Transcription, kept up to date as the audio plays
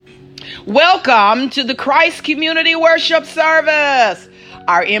Welcome to the Christ Community Worship Service.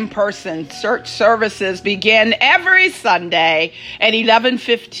 Our in-person church services begin every Sunday at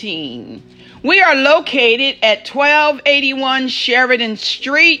 11:15. We are located at 1281 Sheridan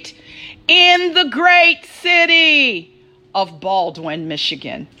Street in the great city of Baldwin,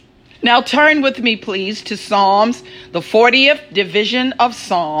 Michigan. Now turn with me, please, to Psalms, the 40th division of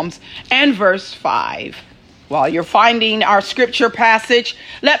Psalms, and verse 5. While you're finding our scripture passage,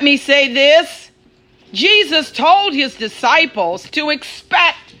 let me say this. Jesus told his disciples to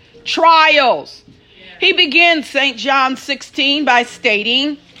expect trials. He begins St. John 16 by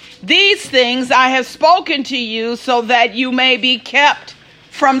stating, "These things I have spoken to you so that you may be kept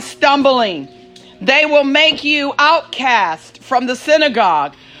from stumbling. They will make you outcast from the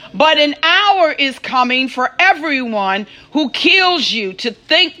synagogue. But an hour is coming for everyone who kills you to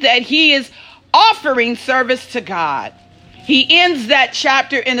think that he is offering service to God." He ends that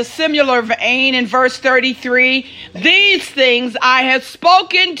chapter in a similar vein in verse 33. "These things I have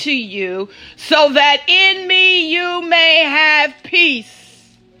spoken to you so that in me you may have peace.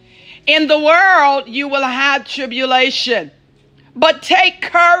 In the world you will have tribulation. But take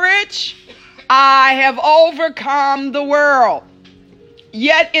courage, I have overcome the world."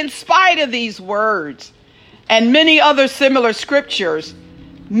 Yet in spite of these words and many other similar scriptures,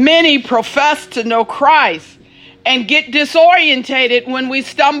 many profess to know Christ and get disorientated when we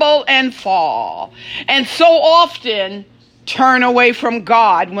stumble and fall, and so often turn away from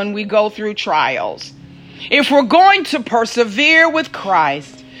God when we go through trials. If we're going to persevere with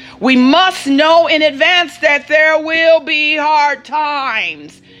Christ, we must know in advance that there will be hard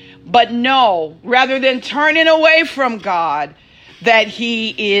times, but know, rather than turning away from God, that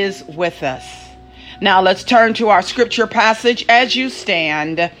he is with us. Now let's turn to our scripture passage as you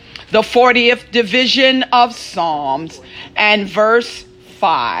stand, the 40th division of Psalms and verse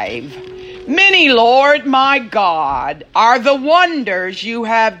 5. "Many, Lord my God, are the wonders you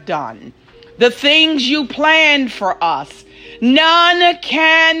have done, the things you planned for us. None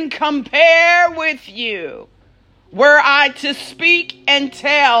can compare with you. Were I to speak and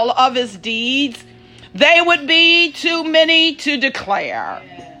tell of his deeds, they would be too many to declare."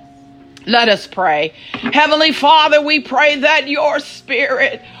 Let us pray. Heavenly Father, we pray that your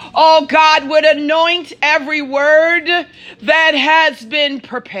Spirit, oh God, would anoint every word that has been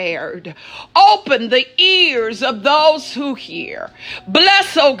prepared. Open the ears of those who hear.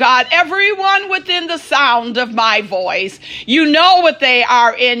 Bless, oh God, everyone within the sound of my voice. You know what they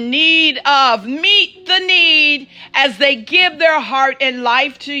are in need of. Meet the need as they give their heart and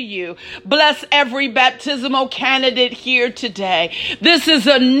life to you. Bless every baptismal candidate here today. This is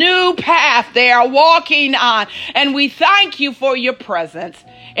a new path they are walking on, and we thank you for your presence.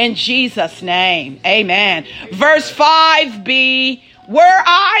 In Jesus' name, amen. Verse 5b, "Were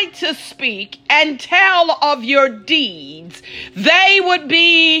I to speak and tell of your deeds, they would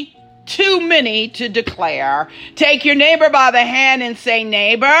be too many to declare." Take your neighbor by the hand and say,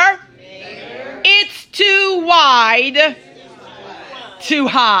 "Neighbor, it's too wide to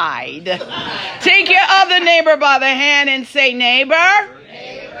hide." Take your other neighbor by the hand and say, "Neighbor,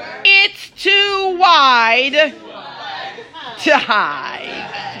 it's too wide to hide."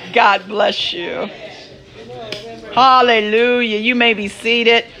 God bless you. Hallelujah. You may be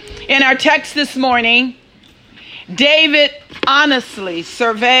seated. In our text this morning, David honestly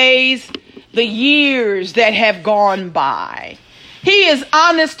surveys the years that have gone by. He is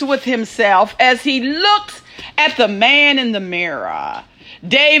honest with himself as he looks at the man in the mirror.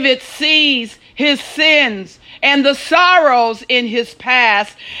 David sees his sins and the sorrows in his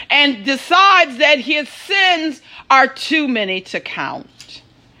past and decides that his sins are too many to count.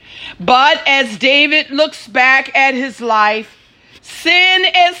 But as David looks back at his life, sin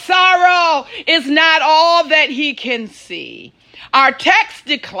and sorrow is not all that he can see. Our text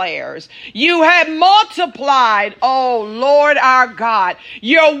declares, "You have multiplied, O Lord our God,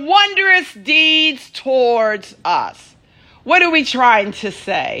 your wondrous deeds towards us." What are we trying to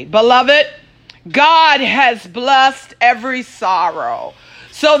say? Beloved, God has blessed every sorrow,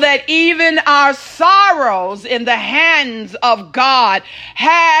 so that even our sorrows in the hands of God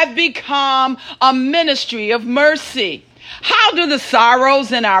have become a ministry of mercy. How do the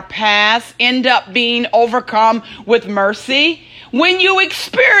sorrows in our past end up being overcome with mercy? When you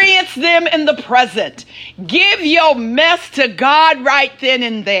experience them in the present, give your mess to God right then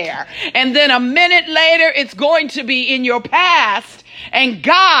and there. And then a minute later, it's going to be in your past, and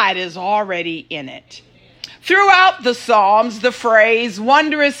God is already in it. Throughout the Psalms, the phrase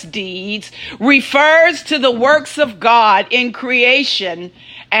wondrous deeds refers to the works of God in creation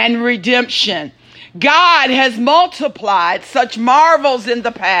and redemption. God has multiplied such marvels in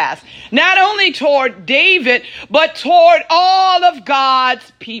the past, not only toward David, but toward all of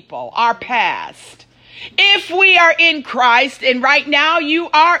God's people, our past. If we are in Christ, and right now you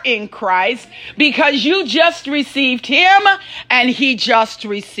are in Christ because you just received him and he just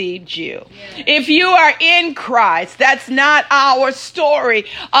received you. Yeah. If you are in Christ, that's not our story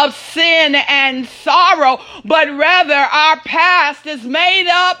of sin and sorrow, but rather our past is made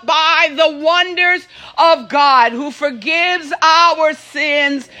up by the wonders of God, who forgives our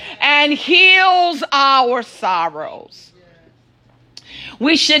sins and heals our sorrows.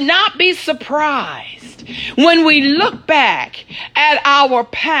 We should not be surprised when we look back at our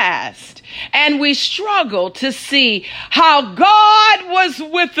past and we struggle to see how God was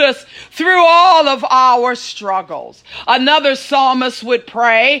with us through all of our struggles. Another psalmist would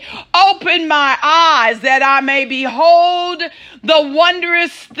pray, "Open my eyes that I may behold the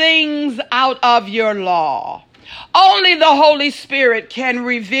wondrous things out of your law." Only the Holy Spirit can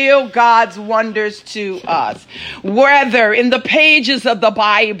reveal God's wonders to us, whether in the pages of the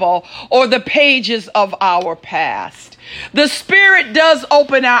Bible or the pages of our past. The Spirit does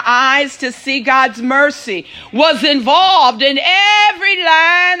open our eyes to see God's mercy was involved in every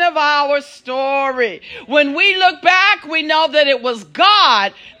line of our story. When we look back, we know that it was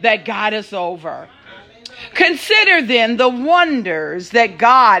God that got us over. Consider then the wonders that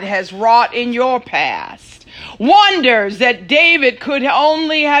God has wrought in your past. Wonders that David could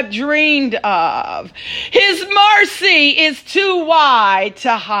only have dreamed of. His mercy is too wide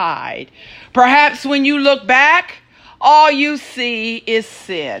to hide. Perhaps when you look back, all you see is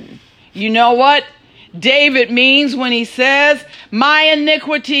sin. You know what David means when he says, "My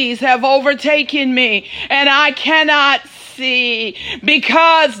iniquities have overtaken me, and I cannot see,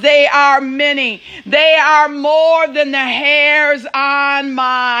 because they are many. They are more than the hairs on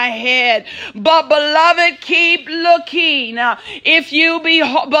my head." But beloved, keep looking. If you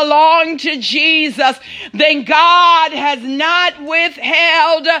belong to Jesus, then God has not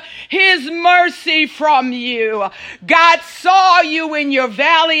withheld his mercy from you. God saw you in your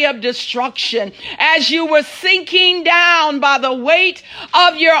valley of destruction as you were sinking down by the weight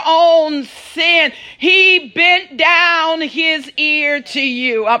of your own sin. He bent down his ear to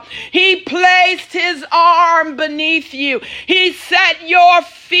you. He placed his arm beneath you. He set your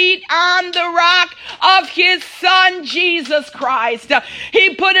feet on the rock of his Son, Jesus Christ.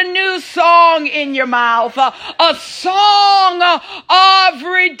 He put a new song in your mouth, a song of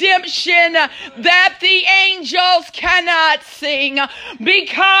redemption that the angels cannot sing,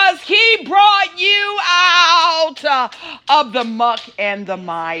 because he brought you out of the muck and the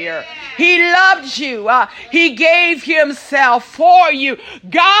mire. He loved you. He gave himself for you.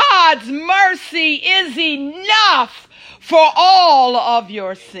 God's mercy is enough for all of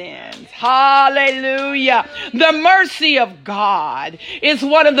your sins. Hallelujah. The mercy of God is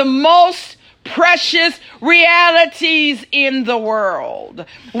one of the most precious realities in the world.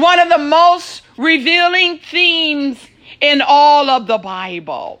 One of the most revealing themes in all of the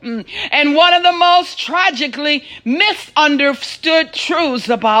Bible. And one of the most tragically misunderstood truths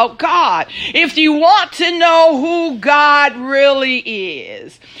about God. If you want to know who God really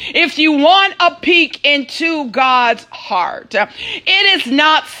is, if you want a peek into God's heart, it is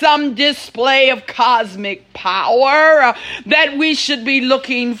not some display of cosmic power that we should be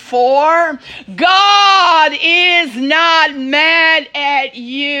looking for. God is not mad at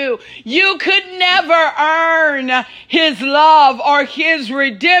you. You could never earn his love or his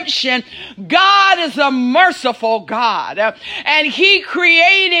redemption. God is a merciful God, and he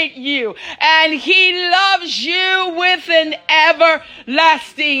created you, and he loves you with an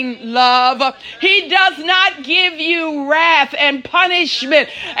everlasting love. He does not give you wrath and punishment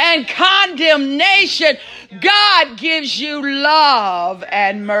and condemnation. God gives you love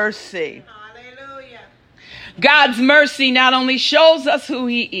and mercy. God's mercy not only shows us who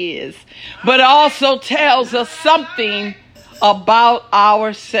he is, but also tells us something about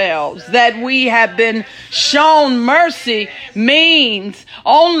ourselves. That we have been shown mercy means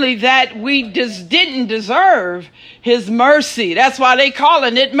only that we just didn't deserve his mercy. That's why they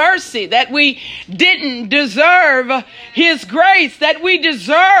calling it mercy, that we didn't deserve his grace, that we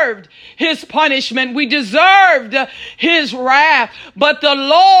deserved his punishment, we deserved his wrath. But the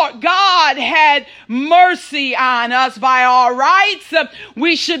Lord God had mercy on us. By our rights,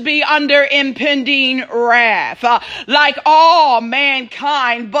 we should be under impending wrath, like all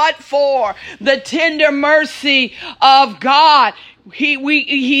mankind. But for the tender mercy of God,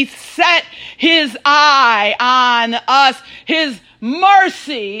 he set his eye on us. His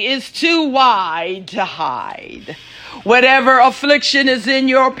mercy is too wide to hide. Whatever affliction is in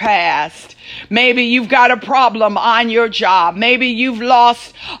your past, Maybe you've got a problem on your job. Maybe you've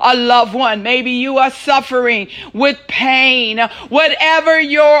lost a loved one. Maybe you are suffering with pain. Whatever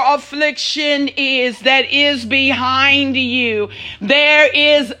your affliction is that is behind you, there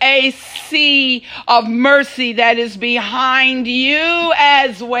is a sea of mercy that is behind you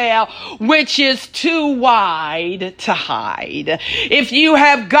as well, which is too wide to hide. If you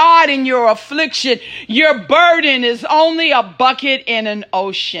have God in your affliction, your burden is only a bucket in an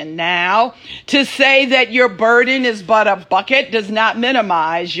ocean. Now, to say that your burden is but a bucket does not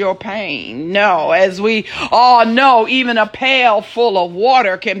minimize your pain. No, as we all know, even a pail full of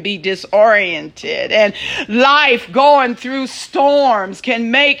water can be disoriented, and life going through storms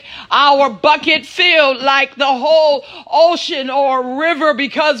can make our bucket feel like the whole ocean or river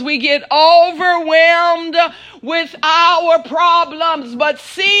because we get overwhelmed with our problems. But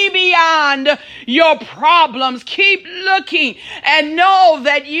see beyond your problems. Keep looking and know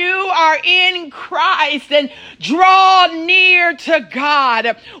that you are in Christ, and draw near to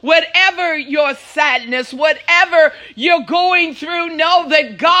God. Whatever your sadness, whatever you're going through, know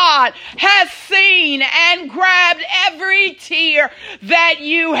that God has seen and grabbed every tear that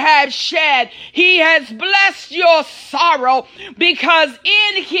you have shed. He has blessed your sorrow, because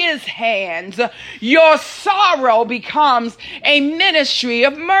in His hands your sorrow becomes a ministry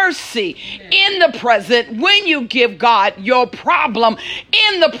of mercy in the present, when you give God your problem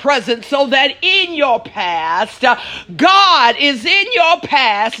in the present, so that in your past, God is in your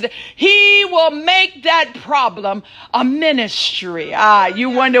past. He will make that problem a ministry. You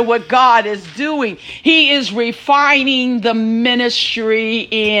wonder what God is doing. He is refining the ministry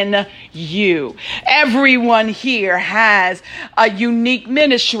in you. Everyone here has a unique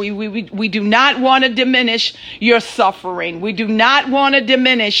ministry. We do not want to diminish your suffering. We do not want to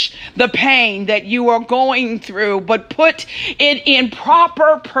diminish the pain that you are going through, but put it in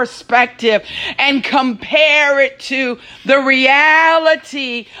proper perspective and compare it to the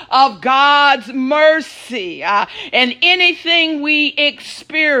reality of God's mercy. And anything we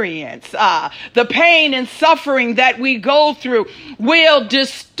experience, the pain and suffering that we go through, will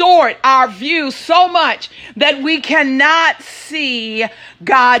distort our view so much that we cannot see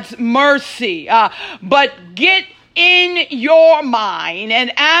God's mercy. But get in your mind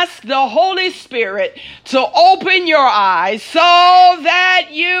and ask the Holy Spirit to open your eyes so that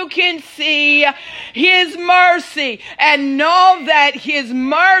you can see His mercy, and know that His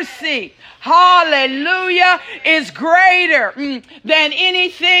mercy, hallelujah, is greater than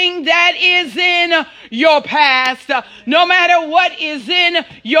anything that is in your past. No matter what is in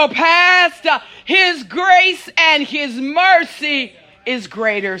your past, His grace and His mercy is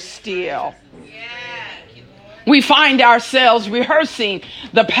greater still. We find ourselves rehearsing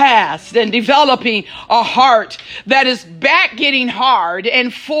the past and developing a heart that is back getting hard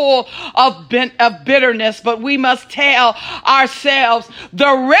and full of bitterness. But we must tell ourselves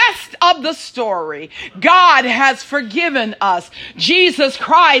the rest of the story. God has forgiven us. Jesus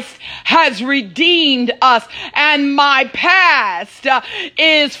Christ has redeemed us. And my past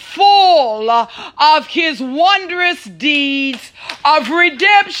is full of His wondrous deeds of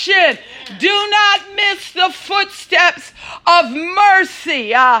redemption. Do not miss the footsteps of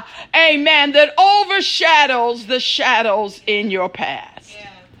mercy, amen, that overshadows the shadows in your past. Yeah.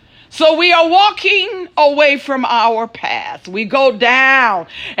 So we are walking away from our past. We go down,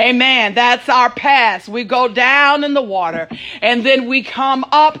 amen, that's our past. We go down in the water, and then we come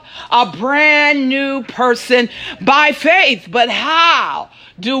up a brand new person by faith. But how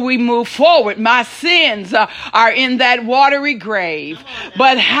do we move forward? My sins are in that watery grave.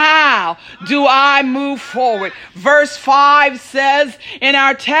 But how do I move forward? Verse 5 says in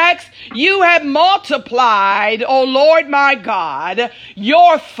our text, you have multiplied, O Lord my God,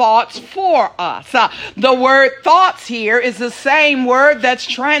 your thoughts for us. The word thoughts here is the same word that's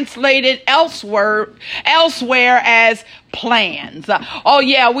translated elsewhere as plans. Oh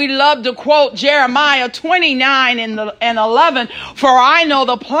yeah, we love to quote Jeremiah 29 and 11. For I know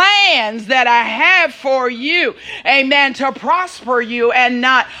the plans that I have for you, amen, to prosper you and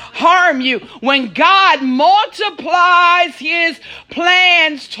not harm you. When God multiplies His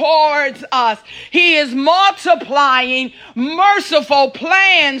plans towards us, He is multiplying merciful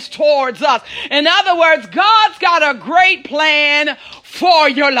plans towards us. In other words, God's got a great plan for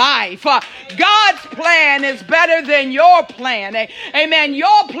your life. God's plan is better than your plan. Amen.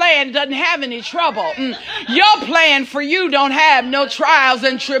 Your plan doesn't have any trouble. Your plan for you don't have no trials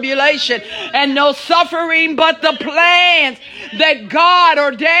and tribulation and no suffering, but the plans that God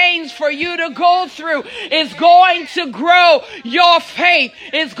ordains for you to go through is going to grow your faith,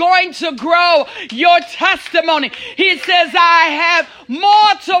 is going to grow your testimony. He says, I have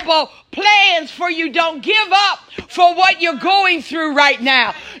multiple plans for you. Don't give up for what you're going through right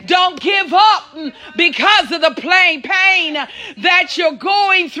now. Don't give up because of the pain that you're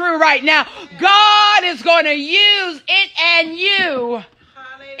going through right now. God is going to use it and you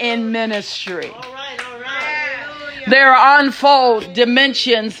in ministry. There are unfold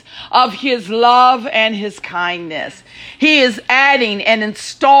dimensions of his love and his kindness. He is adding an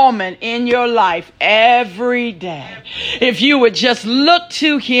installment in your life every day. If you would just look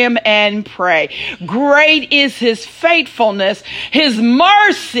to him and pray. Great is his faithfulness. His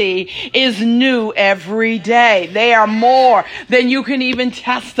mercy is new every day. They are more than you can even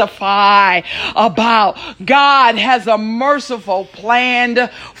testify about. God has a merciful plan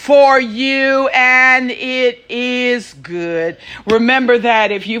for you, and it is good. Remember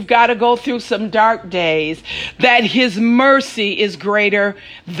that if you've got to go through some dark days, that his mercy is greater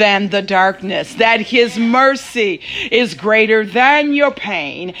than the darkness, that his mercy is greater than your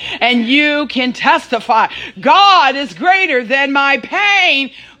pain, and you can testify, God is greater than my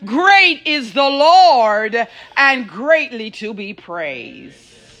pain. Great is the Lord, and greatly to be praised.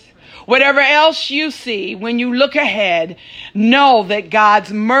 Whatever else you see, when you look ahead, know that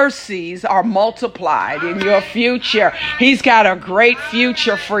God's mercies are multiplied in your future. He's got a great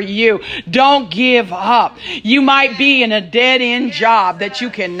future for you. Don't give up. You might be in a dead-end job that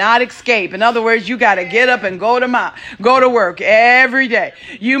you cannot escape. In other words, you got to get up and go to work every day.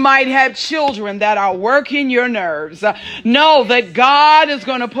 You might have children that are working your nerves. Know that God is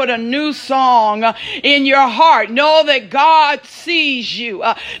going to put a new song in your heart. Know that God sees you.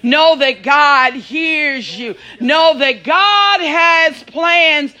 Know that God hears you. Know that God has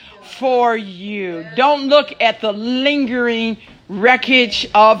plans for you. Don't look at the lingering wreckage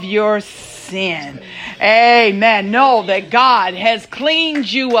of your sin. Amen. Know that God has cleaned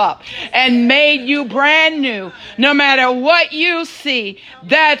you up and made you brand new. No matter what you see,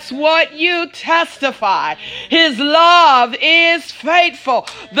 that's what you testify. His love is faithful.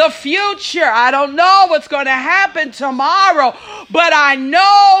 The future, I don't know what's going to happen tomorrow, but I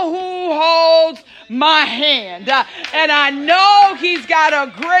know who holds my hand. And I know he's got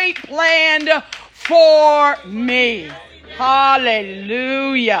a great plan for me.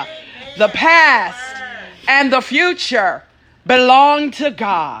 Hallelujah. The past and the future belong to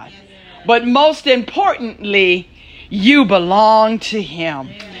God. But most importantly, you belong to him.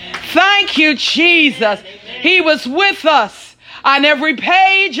 Thank you, Jesus. He was with us on every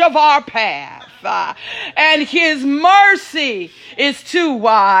page of our path. And his mercy is too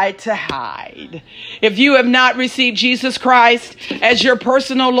wide to hide. If you have not received Jesus Christ as your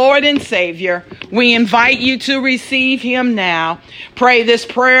personal Lord and Savior, we invite you to receive him now. Pray this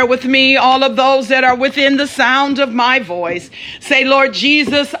prayer with me, all of those that are within the sound of my voice. Say, Lord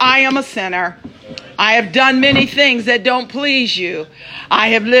Jesus, I am a sinner. I have done many things that don't please you. I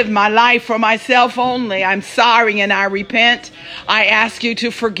have lived my life for myself only. I'm sorry and I repent. I ask you to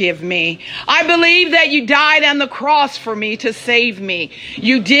forgive me. I believe that you died on the cross for me to save me.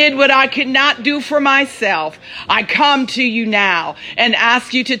 You did what I could not do for myself. I come to you now and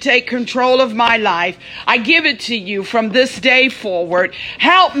ask you to take control of my life. I give it to you from this day forward.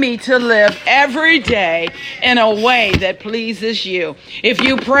 Help me to live every day in a way that pleases you. If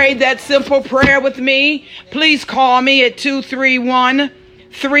you prayed that simple prayer with me, please call me at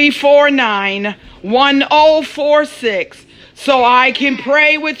 231-349-1046 so I can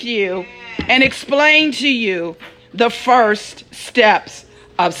pray with you and explain to you the first steps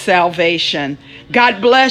of salvation. God bless